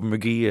Me and Bobby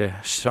McGee,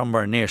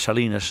 Somewhere Near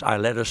Salinas, I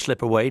Let Her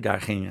Slip Away.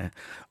 Daar gingen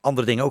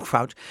andere dingen ook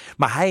fout.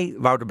 Maar hij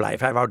wou er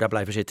blijven, hij wou daar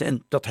blijven zitten.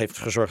 En dat heeft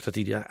gezorgd dat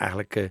hij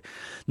eigenlijk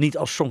niet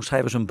als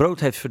songschrijver zijn brood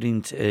heeft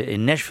verdiend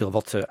in Nashville,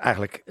 wat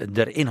eigenlijk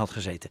erin had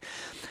gezeten.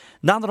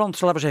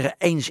 Naderhand, laten we zeggen,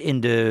 eens in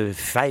de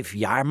 5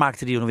 jaar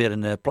maakte hij nog weer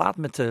een plaat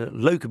met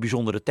leuke,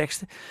 bijzondere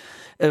teksten.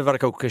 Wat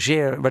ik ook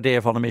zeer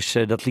waardeer van hem is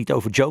dat lied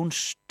over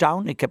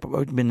Jonestown. Ik heb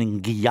ooit in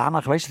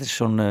Guyana geweest. Dat is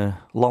zo'n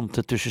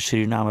land tussen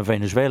Suriname en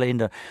Venezuela. In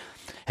daar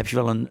heb je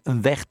wel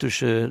een weg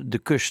tussen de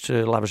kust,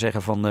 laten we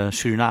zeggen, van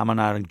Suriname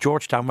naar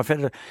Georgetown. Maar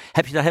verder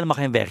heb je daar helemaal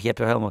geen weg.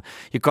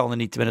 Je kan er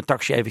niet met een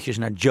taxi eventjes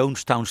naar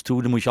Jonestown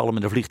toe. Dan moet je allemaal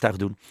met een vliegtuig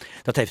doen.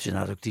 Dat heeft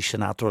inderdaad ook die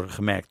senator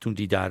gemerkt toen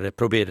die daar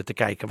probeerde te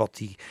kijken wat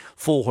die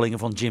volgelingen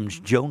van Jim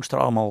Jones er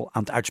allemaal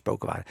aan het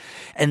uitspoken waren.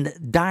 En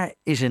daar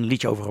is een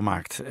liedje over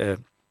gemaakt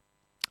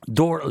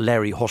door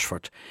Larry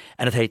Hosford.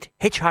 En het heet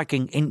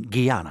Hitchhiking in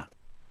Guyana.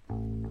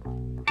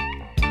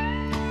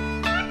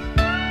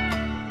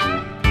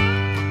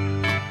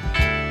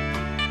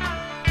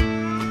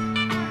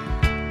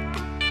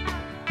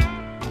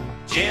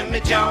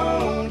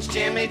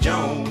 Jimmy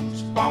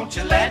Jones, won't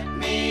you let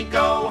me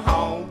go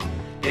home?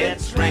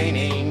 It's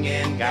raining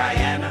in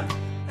Guyana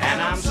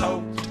and I'm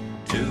soaked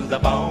to the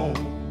bone.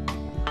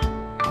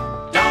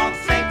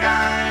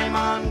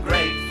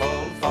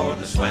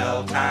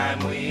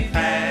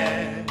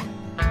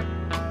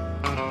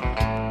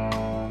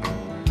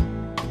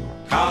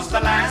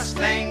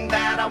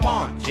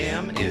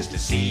 Jim, is to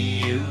see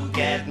you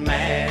get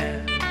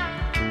mad.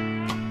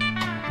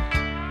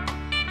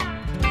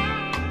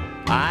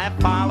 I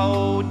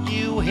followed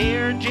you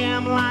here,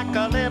 Jim, like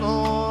a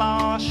little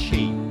lost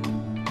sheep.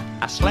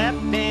 I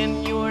slept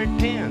in your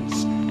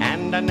tents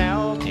and I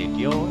knelt at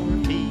your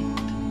feet.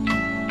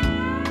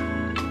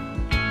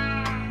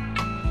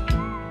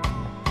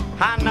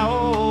 I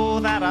know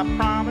that I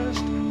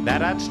promised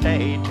that I'd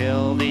stay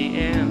till the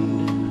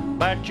end,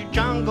 but your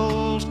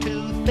jungle's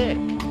too thick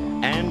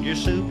and your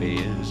soup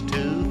is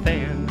too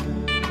thin.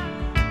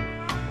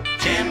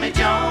 Jimmy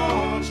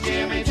Jones,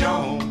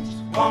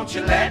 won't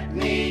you let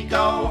me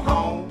go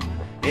home?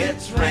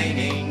 It's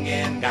raining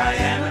in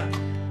Guyana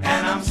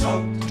and I'm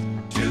soaked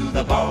to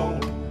the bone.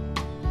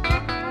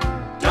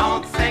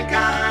 Don't think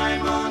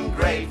I'm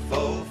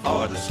ungrateful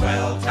for the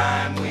swell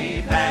time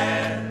we've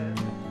had,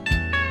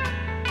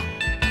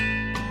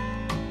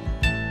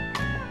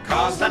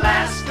 'cause the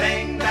last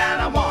thing that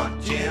I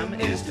want, Jim,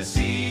 is to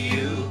see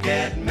you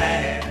get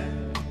mad.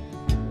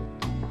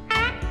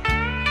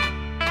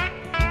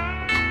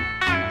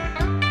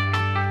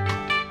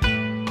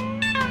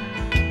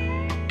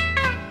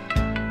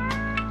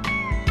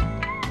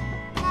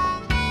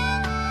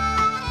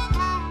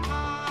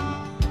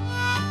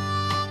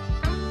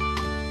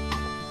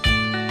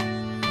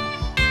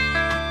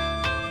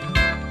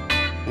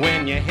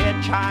 When you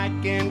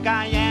hitchhike in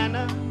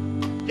Guyana,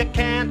 you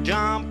can't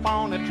jump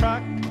on a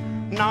truck,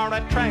 nor a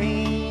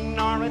train,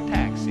 nor a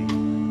taxi,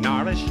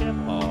 nor a ship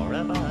or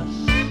a bus.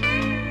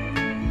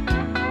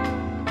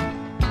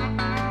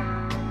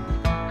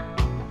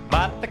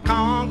 But the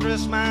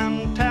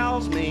congressman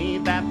tells me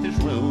that there's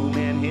room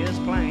in his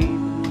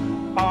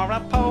plane for a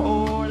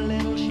poor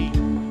little sheep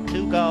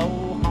to go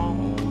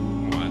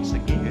home once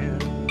again.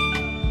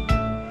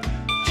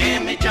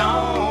 Jimmy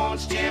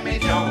Jones,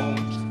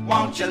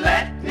 won't you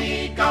let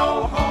me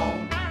go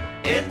home?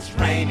 It's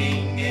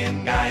raining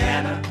in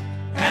Guyana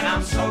and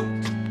I'm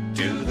soaked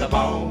to the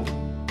bone.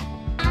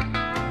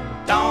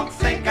 Don't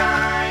think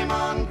I'm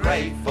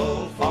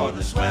ungrateful for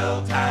the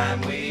swell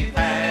time we've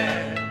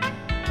had,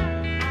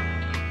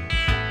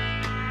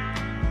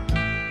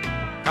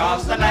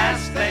 'cause the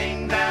last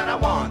thing that I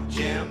want,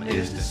 Jim,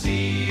 is to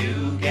see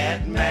you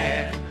get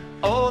mad.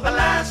 Oh, the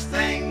last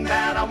thing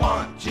that I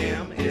want,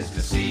 Jim, is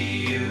to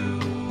see you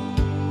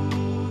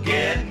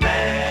get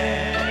mad.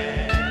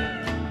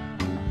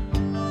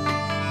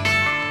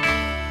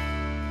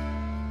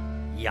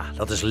 Ja,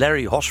 dat is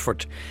Larry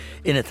Hosford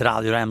in het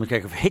Radio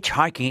Rijnmond of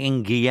Hitchhiking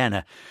in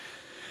Guyana.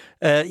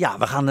 Ja,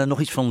 we gaan nog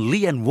iets van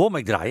Lee Ann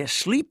Womack draaien.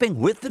 Sleeping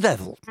with the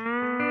Devil.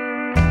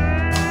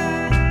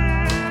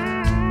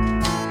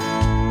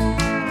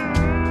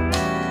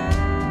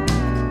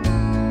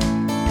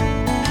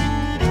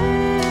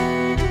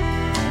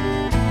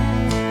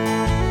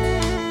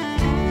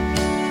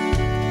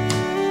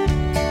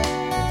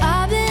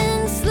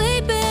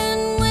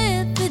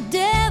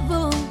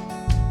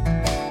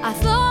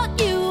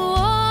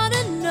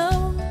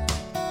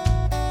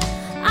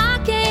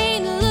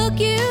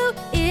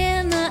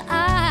 In the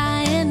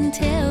eye and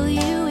tell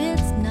you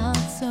it's not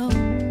so.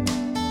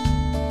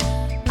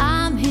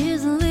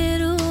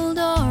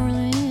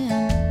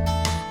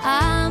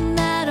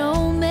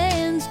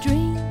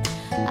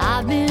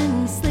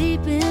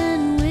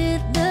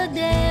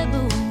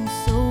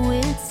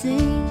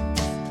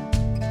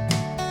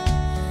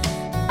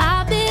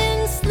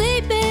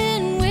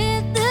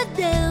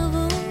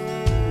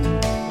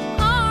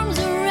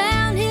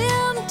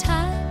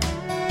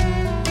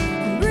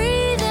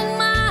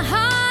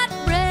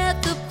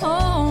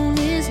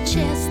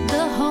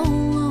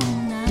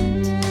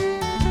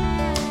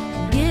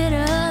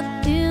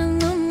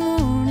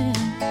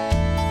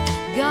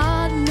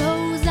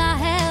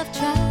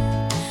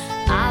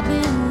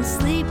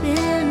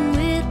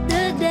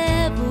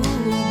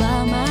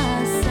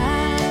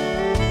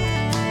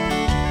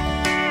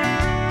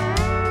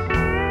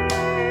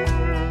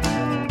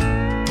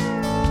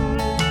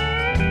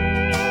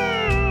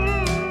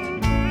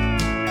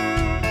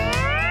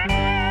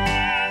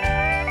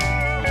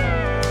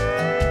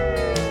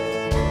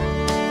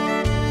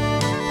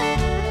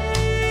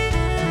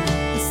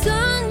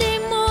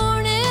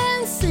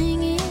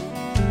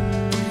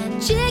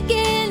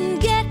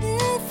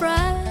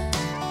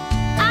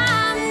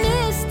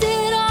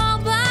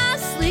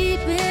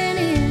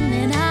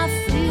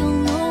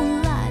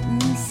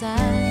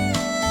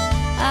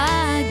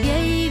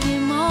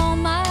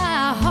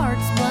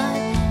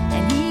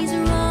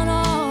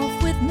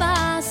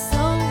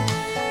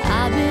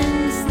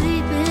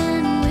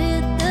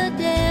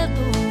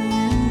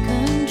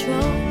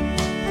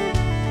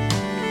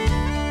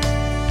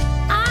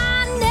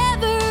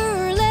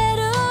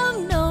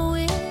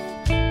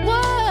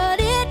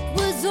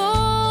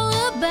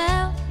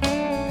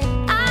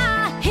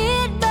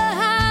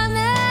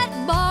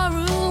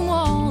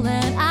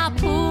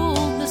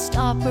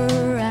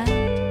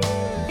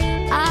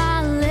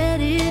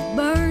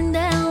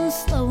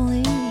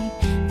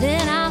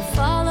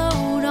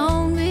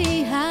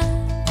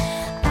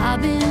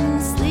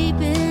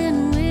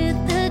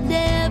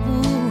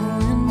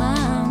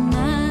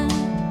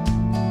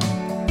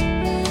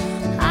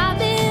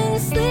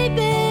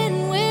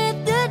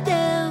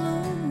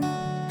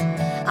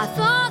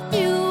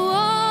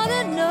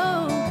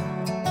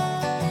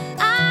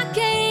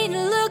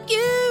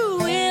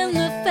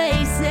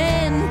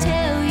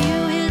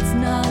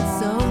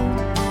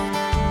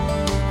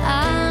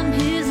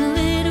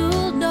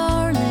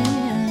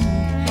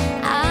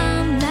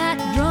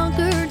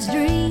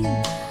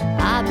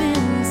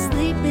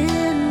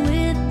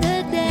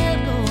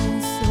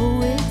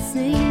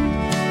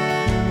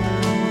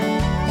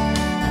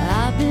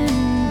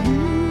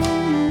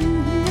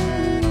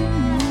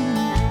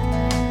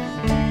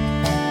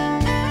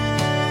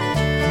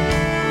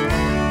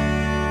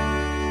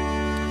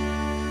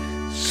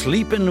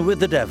 Sleeping with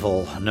the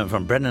Devil, een nummer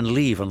van Brandon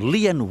Lee, van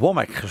Lee en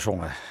Womack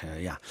gezongen.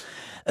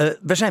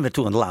 We zijn weer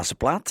toe aan de laatste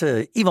plaat.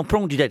 Ivan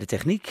Pronk die deed de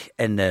techniek.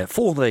 En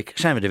volgende week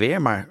zijn we er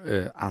weer. Maar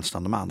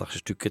aanstaande maandag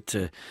is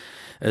natuurlijk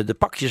de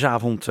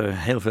pakjesavond.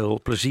 Heel veel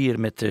plezier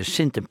met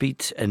Sint en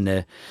Piet. En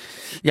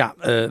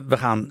we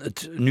gaan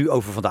het nu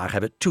over vandaag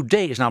hebben.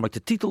 Today is namelijk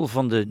de titel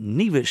van de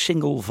nieuwe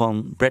single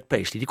van Brad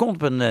Paisley. Die komt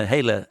op een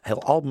heel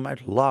album uit,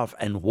 Love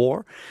and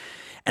War.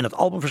 En dat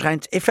album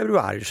verschijnt in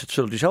februari, dus dat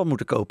zult u zelf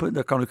moeten kopen.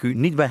 Daar kan ik u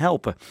niet bij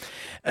helpen.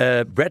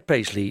 Brad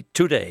Paisley,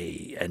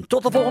 Today. En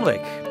tot de volgende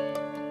week.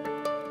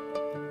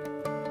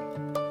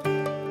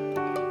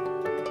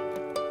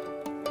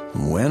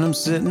 When I'm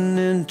sitting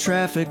in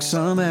traffic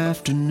some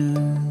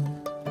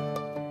afternoon,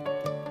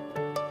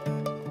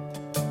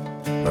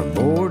 or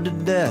bored to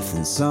death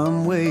in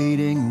some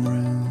waiting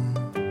room,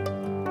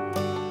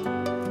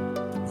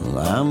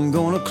 well, I'm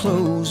gonna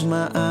close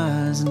my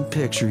eyes and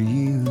picture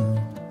you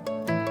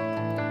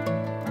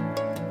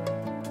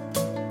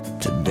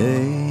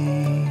today.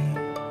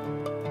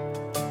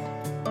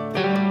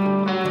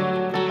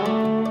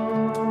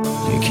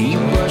 You keep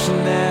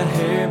brushing that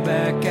hair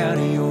back out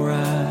of your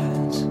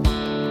eyes,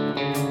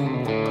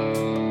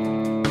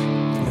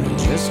 and it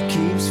just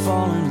keeps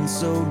falling, and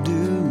so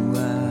do I.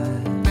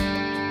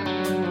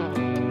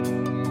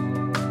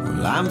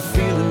 Well, I'm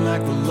feeling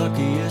like the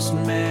luckiest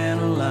man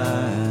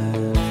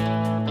alive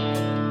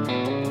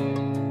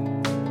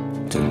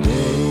today.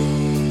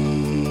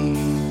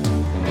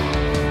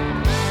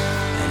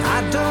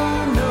 I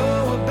don't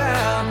know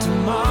about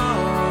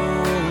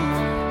tomorrow,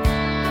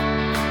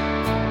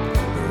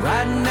 but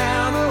right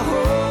now the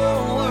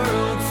whole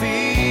world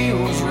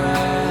feels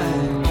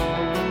right,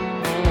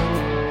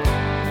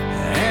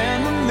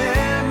 and the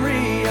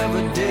memory of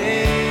a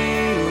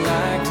day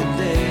like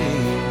today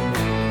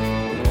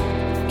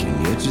can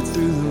get you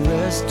through the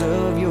rest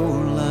of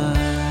your life.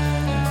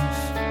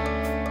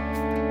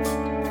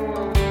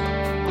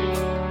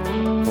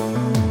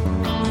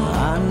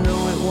 I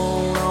know it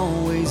won't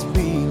always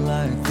be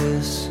like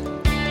this.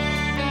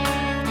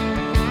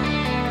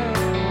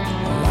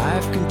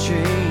 Life can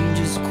change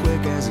as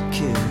quick as a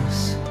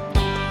kiss.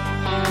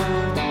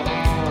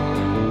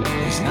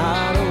 It's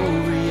not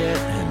over yet,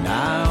 and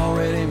I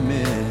already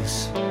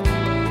miss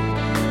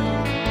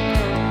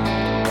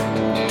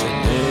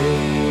today.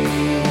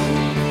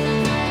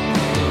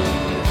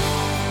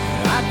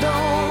 I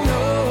don't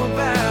know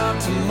about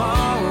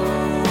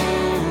tomorrow,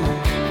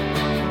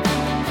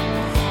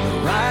 but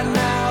right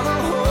now the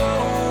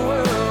whole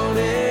world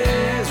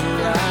is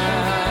right,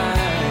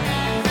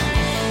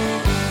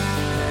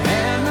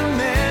 and the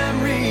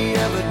memory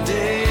of a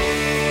day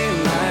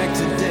like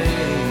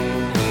today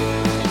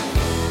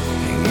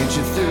can get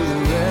you through the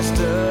rest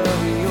of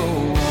your